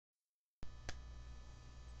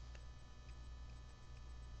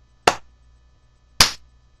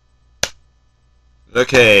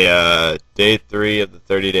Okay, day 3 of the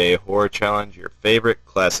 30-day horror challenge. Your favorite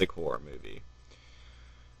classic horror movie.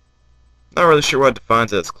 Not really sure what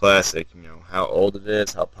defines it as classic. How old it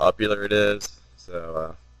is, how popular it is.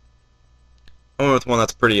 So, I went with one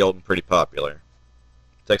that's pretty old and pretty popular.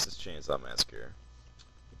 Texas Chainsaw Massacre.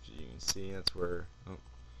 If you can see, that's where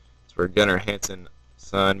Gunnar Hansen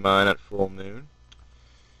signed mine at full moon.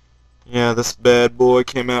 Yeah, this bad boy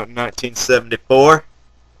came out in 1974,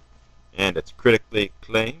 and it's critically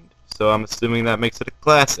acclaimed. So I'm assuming that makes it a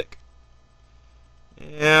classic.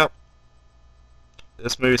 Yep.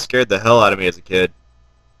 This movie scared the hell out of me as a kid.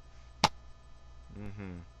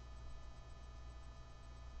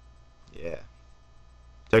 Yeah.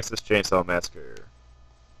 Texas Chainsaw Massacre.